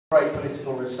great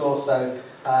political resource, so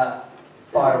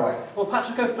fire away. Well,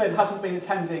 Patrick O'Flynn hasn't been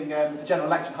attending the general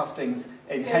election hustings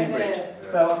in Cambridge,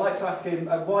 so I'd like to ask him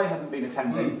why he hasn't been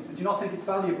attending. Do you not think it's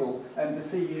valuable to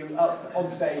see you up on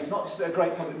stage, not just at a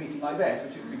great public meeting like this,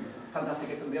 which would be fantastic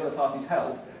if some of the other parties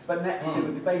held, but next to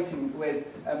debating with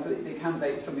the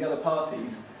candidates from the other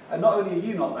parties? And not only are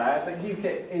you not there, but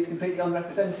UKIP is completely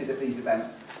unrepresented at these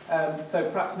events. So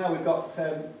perhaps now we've got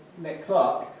Nick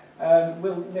Clark.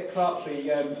 Will Nick Clark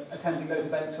be attending those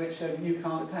events which you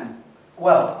can't attend?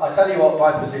 Well, I'll tell you what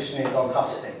my position is on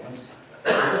hustings,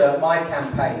 is that my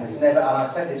campaign has never, and I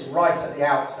said this right at the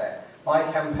outset, my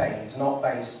campaign is not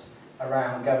based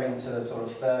around going to sort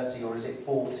of 30 or is it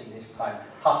 40 this time,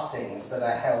 hustings that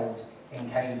are held in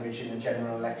Cambridge in the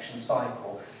general election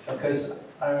cycle, because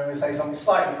I'm going to say something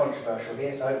slightly controversial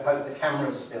here, so I hope the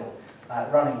camera's still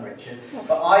running, Richard,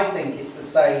 but I think it's the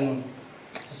same,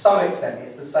 to some extent,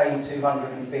 it's the same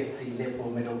 250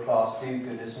 liberal middle class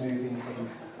do-gooders moving from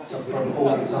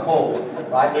hall to hall,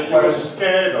 right? Whereas,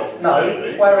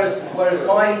 whereas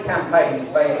my campaign is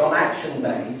based on action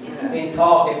days in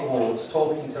target wards,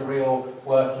 talking to real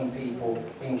working people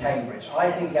in Cambridge.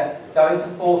 I think going to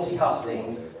 40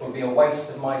 hustings would be a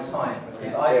waste of my time,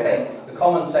 because I think the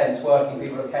common sense working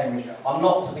people of Cambridge are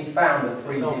not to be found at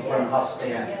 3 different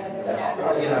hustings.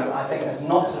 You know, I think there's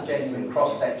not a genuine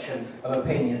cross-section of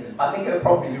opinion. I think it would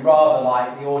probably be rather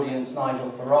like the audience Nigel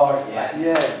Farage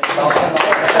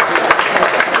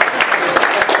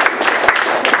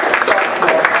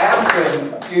I am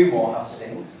doing a few more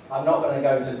hustings. I'm not going to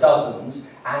go to dozens,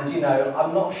 and you know,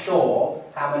 I'm not sure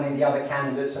how many of the other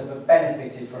candidates have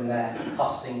benefited from their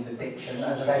hustings addiction.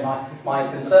 As I say, my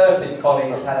Conservative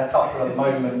colleagues had a couple of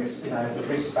moments, you know, the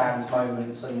wristbands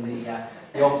moments and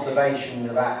the observation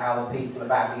about how the people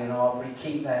of Abbey and Arbery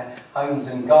keep their homes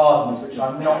and gardens, which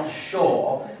I'm not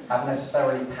sure have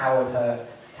necessarily powered her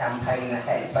campaign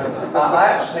ahead. So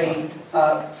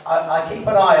I keep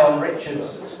an eye on Richard's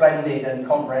splendid and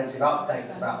comprehensive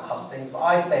updates about hustings, but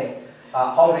I think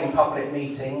holding public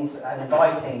meetings and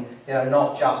inviting, you know,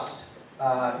 not just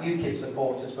UKIP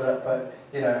supporters, but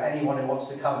you know, anyone who wants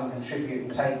to come and contribute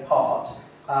and take part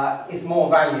is more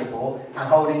valuable, and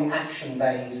holding action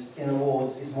days in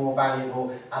awards is more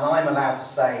valuable, and I'm allowed to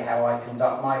say how I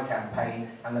conduct my campaign,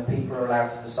 and the people are allowed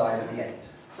to decide at the end.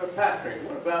 So Patrick,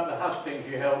 what about the hustings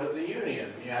you held at the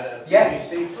Union? You had a Yes.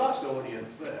 BBC Plus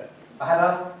audience there. I had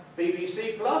a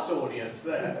BBC Plus audience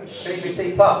there.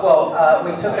 BBC Plus. Well,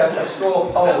 we took a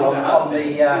straw poll on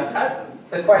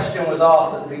the question was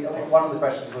asked at the, one of the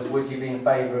questions was, would you be in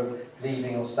favour of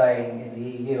leaving or staying in the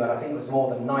EU? And I think it was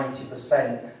more than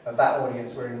 90% of that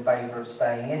audience were in favour of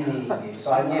staying in the EU.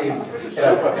 So I knew, you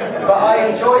know, but I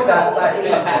enjoyed that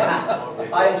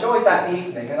evening. I enjoyed that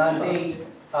evening, and indeed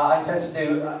I intend to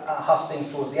do hustings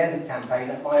towards the end of the campaign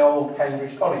at my old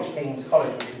Cambridge College, King's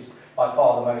College, which is by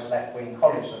far the most left-wing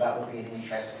college, so that will be an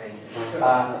interesting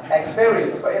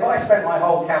experience. But if I spent my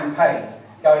whole campaign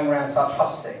going around such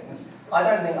hustings, I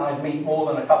don't think I'd meet more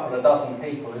than a couple of dozen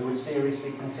people who would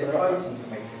seriously consider voting for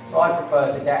me. So I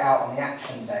prefer to get out on the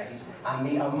action days and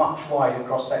meet a much wider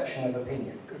cross-section of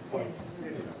opinion.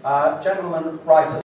 Gentleman right at